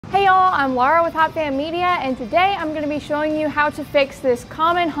Hey y'all, I'm Laura with Hot Fan Media, and today I'm going to be showing you how to fix this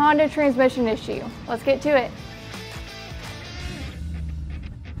common Honda transmission issue. Let's get to it.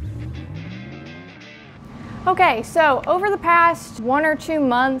 Okay, so over the past 1 or 2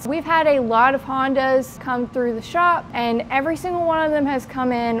 months, we've had a lot of Hondas come through the shop, and every single one of them has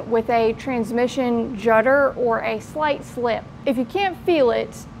come in with a transmission judder or a slight slip. If you can't feel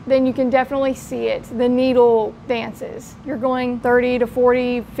it, then you can definitely see it. The needle dances. You're going 30 to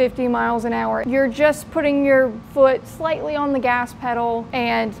 40, 50 miles an hour. You're just putting your foot slightly on the gas pedal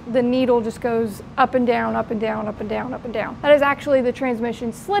and the needle just goes up and down, up and down, up and down, up and down. That is actually the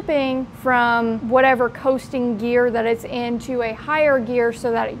transmission slipping from whatever coasting gear that it's in to a higher gear so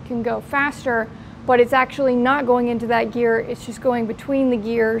that it can go faster. But it's actually not going into that gear, it's just going between the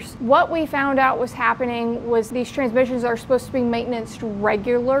gears. What we found out was happening was these transmissions are supposed to be maintained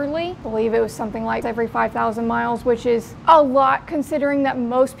regularly. I believe it was something like every 5,000 miles, which is a lot considering that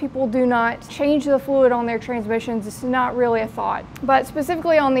most people do not change the fluid on their transmissions. It's not really a thought. But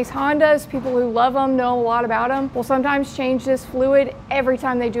specifically on these Hondas, people who love them, know a lot about them, will sometimes change this fluid every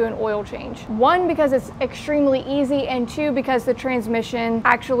time they do an oil change. One, because it's extremely easy, and two, because the transmission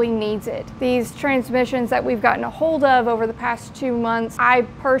actually needs it. These transmissions that we've gotten a hold of over the past 2 months, I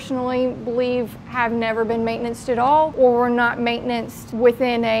personally believe have never been maintained at all, or were not maintained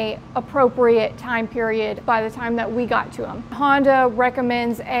within a appropriate time period by the time that we got to them. Honda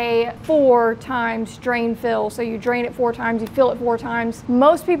recommends a 4 times drain fill. So you drain it 4 times, you fill it 4 times.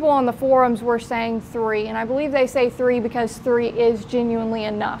 Most people on the forums were saying 3, and I believe they say 3 because 3 is genuinely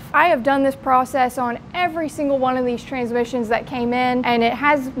enough. I have done this process on every single one of these transmissions that came in, and it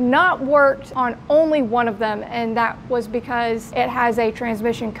has not worked on only one of them, and that was because it has a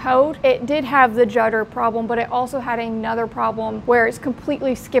transmission code. It did have the judder problem, but it also had another problem where it's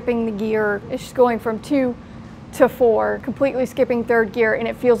completely skipping the gear. It's just going from 2 to 4, completely skipping 3rd gear, and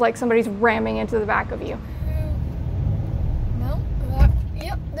it feels like somebody's ramming into the back of you. No,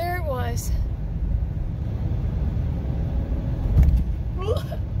 yep, there it was.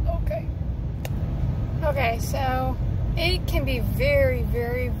 Okay, so it can be very,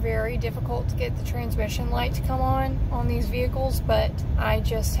 very, very difficult to get the transmission light to come on these vehicles, but I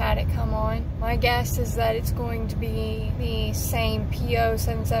just had it come on. My guess is that it's going to be the same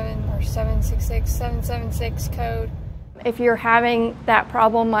P077 or 766, 776 code. If you're having that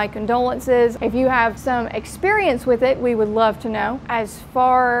problem, my condolences. If you have some experience with it, we would love to know. As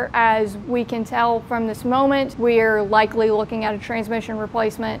far as we can tell from this moment, we're likely looking at a transmission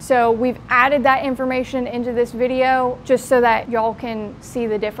replacement. So we've added that information into this video just so that y'all can see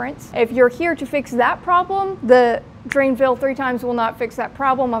the difference. If you're here to fix that problem, the drain fill 3 times will not fix that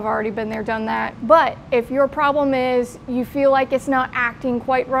problem. I've already been there, done that. But if your problem is you feel like it's not acting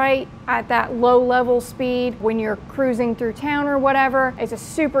quite right at that low level speed when you're cruising through town or whatever, it's a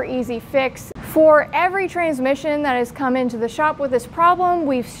super easy fix. For every transmission that has come into the shop with this problem,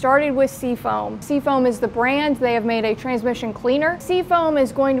 we've started with Seafoam. Seafoam is the brand. They have made a transmission cleaner. Seafoam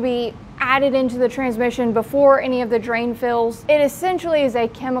is going to be added into the transmission before any of the drain fills. It essentially is a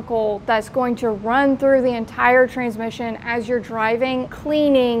chemical that's going to run through the entire transmission as you're driving,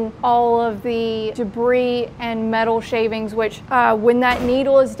 cleaning all of the debris and metal shavings, which when that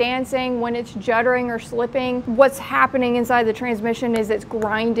needle is dancing, when it's juddering or slipping, what's happening inside the transmission is it's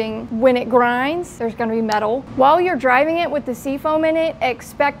grinding. When it grinds, there's going to be metal. While you're driving it with the Seafoam in it,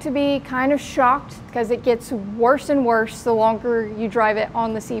 expect to be kind of shocked because it gets worse and worse the longer you drive it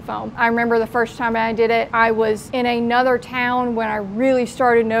on the Seafoam. I remember the first time I did it, I was in another town when I really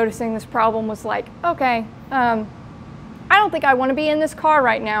started noticing this problem. Was like, okay, I don't think I want to be in this car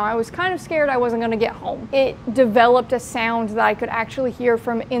right now. I was kind of scared I wasn't going to get home. It developed a sound that I could actually hear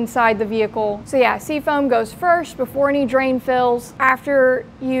from inside the vehicle. So yeah, Seafoam goes first before any drain fills. After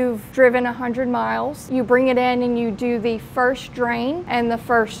you've driven 100 miles, you bring it in and you do the first drain and the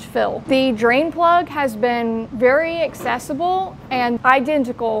first fill. The drain plug has been very accessible and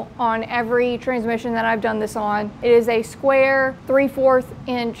identical on every transmission that I've done this on. It is a square 3/4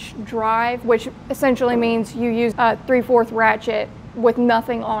 inch drive, which essentially means you use a 3/4 ratchet with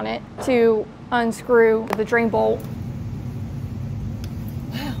nothing on it to unscrew the drain bolt.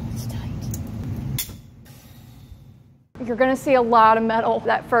 Wow, it's tight. You're going to see a lot of metal.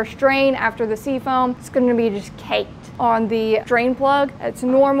 That first drain after the Seafoam, it's going to be just caked on the drain plug. It's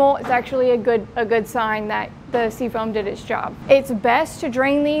normal. It's actually a good sign that the Seafoam did its job. It's best to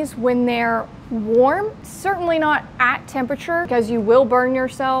drain these when they're warm, certainly not at temperature because you will burn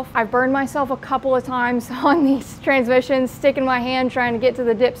yourself. I've burned myself a couple of times on these transmissions, sticking my hand trying to get to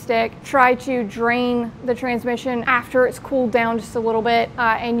the dipstick. Try to drain the transmission after it's cooled down just a little bit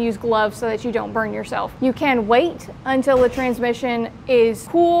and use gloves so that you don't burn yourself. You can wait until the transmission is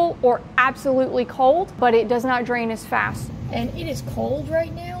cool or absolutely cold, but it does not drain as fast. And it is cold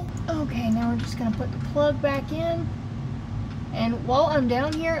right now. Okay, now we're just gonna put the plug back in. And while I'm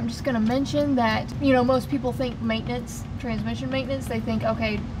down here, I'm just gonna mention that, you know, most people think maintenance, transmission maintenance, they think,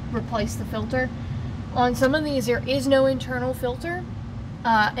 okay, replace the filter. On some of these, there is no internal filter.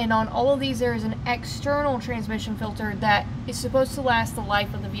 And on all of these, there is an external transmission filter that is supposed to last the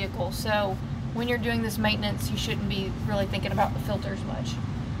life of the vehicle. So when you're doing this maintenance, you shouldn't be really thinking about the filters much.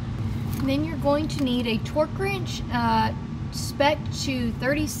 And then you're going to need a torque wrench, spec to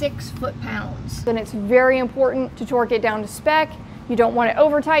 36 foot-pounds. Then it's very important to torque it down to spec. You don't want it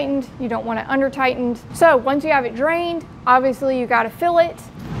over tightened, you don't want it under tightened. So once you have it drained, obviously you got to fill it.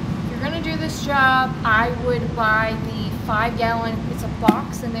 If you're going to do this job, I would buy the 5-gallon, it's a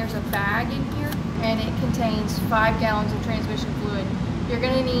box and there's a bag in here, and it contains 5 gallons of transmission fluid. You're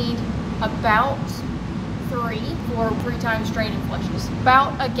going to need about 3 times drain and flushes.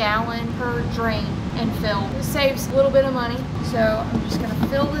 About a gallon per drain and fill. It saves a little bit of money. So I'm just gonna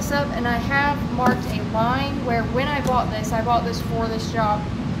fill this up, and I have marked a line where when I bought this for this job.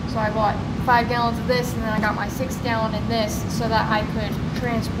 So I bought 5 gallons of this, and then I got my 6 gallon in this so that I could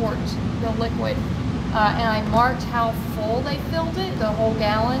transport the liquid. And I marked how full they filled it, the whole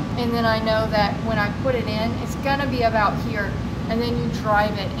gallon. And then I know that when I put it in, it's gonna be about here. And then you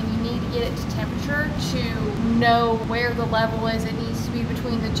drive it, and you need to get it to temperature to know where the level is. It needs to be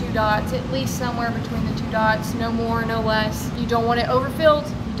between the 2 dots, at least somewhere between the 2 dots, no more, no less. You don't want it overfilled,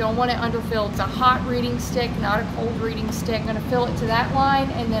 you don't want it underfilled. It's a hot reading stick, not a cold reading stick. I'm gonna fill it to that line,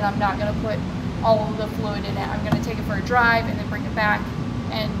 and then I'm not gonna put all of the fluid in it. I'm gonna take it for a drive and then bring it back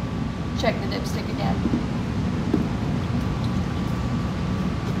and check the dipstick again.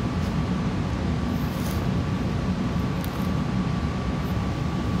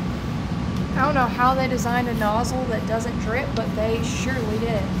 I don't know how they designed a nozzle that doesn't drip, but they surely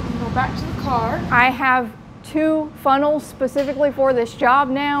did. Go back to the car. I have 2 funnels specifically for this job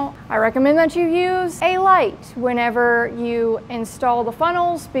now. I recommend that you use a light whenever you install the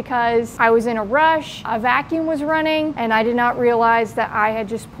funnels because I was in a rush, a vacuum was running, and I did not realize that I had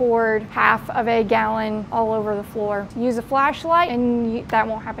just poured half of a gallon all over the floor. Use a flashlight and that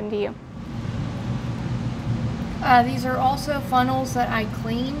won't happen to you. These are also funnels that I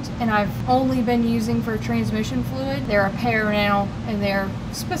cleaned and I've only been using for transmission fluid. They're a pair now and they're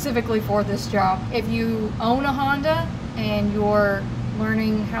specifically for this job. If you own a Honda and you're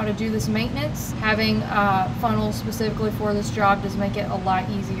learning how to do this maintenance, having funnels specifically for this job does make it a lot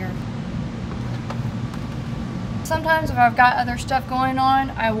easier. Sometimes if I've got other stuff going on,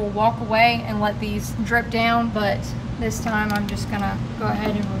 I will walk away and let these drip down, but this time I'm just gonna go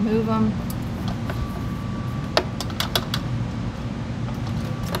ahead and remove them.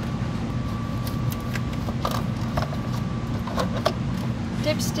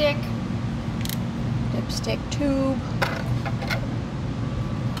 Dipstick tube,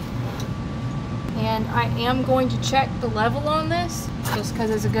 and I am going to check the level on this just because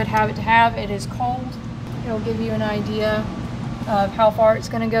it's a good habit to have. It is cold. It'll give you an idea of how far it's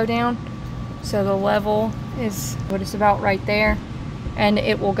going to go down. So the level is what it's about right there, and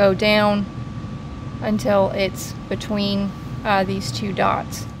it will go down until it's between these 2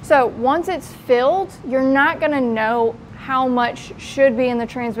 dots. So once it's filled, you're not going to know how much should be in the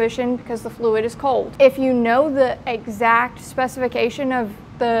transmission because the fluid is cold. If you know the exact specification of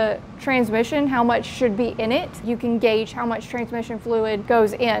the transmission, how much should be in it, you can gauge how much transmission fluid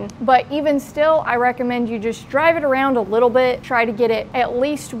goes in. But even still, I recommend you just drive it around a little bit, try to get it at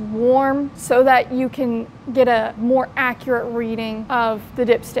least warm so that you can get a more accurate reading of the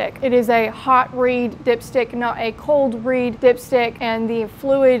dipstick. It is a hot read dipstick, not a cold read dipstick, and the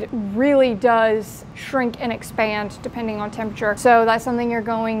fluid really does shrink and expand depending on temperature. So that's something you're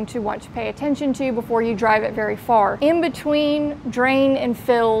going to want to pay attention to before you drive it very far. In between drain and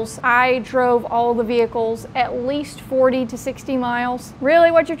fills, I drove all the vehicles at least 40 to 60 miles.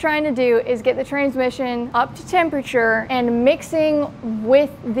 Really what you're trying to do is get the transmission up to temperature and mixing with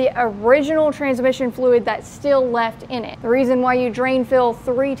the original transmission fluid that's still left in it. The reason why you drain fill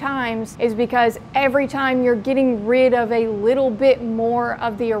 3 times is because every time you're getting rid of a little bit more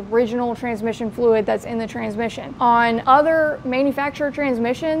of the original transmission fluid that's in the transmission. On other manufacturer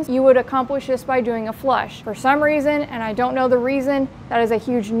transmissions, you would accomplish this by doing a flush. For some reason, and I don't know the reason, that is is a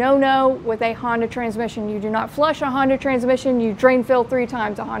huge no-no with a Honda transmission. You do not flush a Honda transmission, you drain fill 3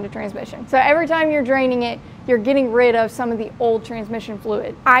 times a Honda transmission. So every time you're draining it, you're getting rid of some of the old transmission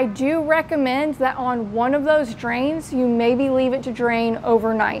fluid. I do recommend that on one of those drains, you maybe leave it to drain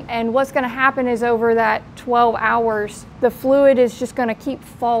overnight. And what's gonna happen is over that 12 hours, the fluid is just gonna keep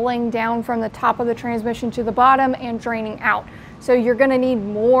falling down from the top of the transmission to the bottom and draining out. So you're gonna need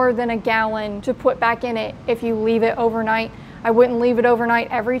more than a gallon to put back in it if you leave it overnight. I wouldn't leave it overnight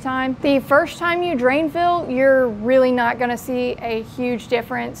every time. The first time you drain fill, you're really not gonna see a huge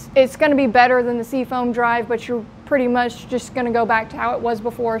difference. It's gonna be better than the Seafoam drive, but you're pretty much just gonna go back to how it was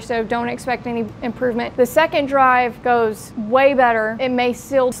before, so don't expect any improvement. The second drive goes way better. It may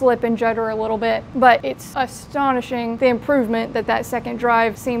still slip and judder a little bit, but it's astonishing the improvement that that second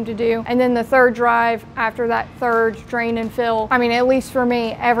drive seemed to do. And then the third drive, after that third drain and fill, I mean, at least for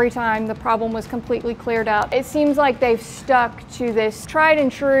me, every time the problem was completely cleared up. It seems like they've stuck to this tried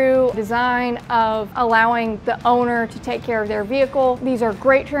and true design of allowing the owner to take care of their vehicle. These are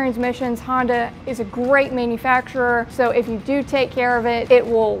great transmissions. Honda is a great manufacturer. So if you do take care of it, it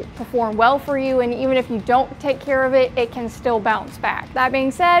will perform well for you. And even if you don't take care of it, it can still bounce back. That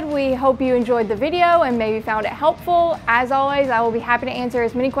being said, we hope you enjoyed the video and maybe found it helpful. As always, I will be happy to answer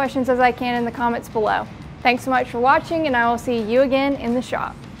as many questions as I can in the comments below. Thanks so much for watching, and I will see you again in the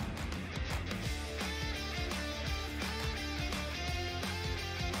shop.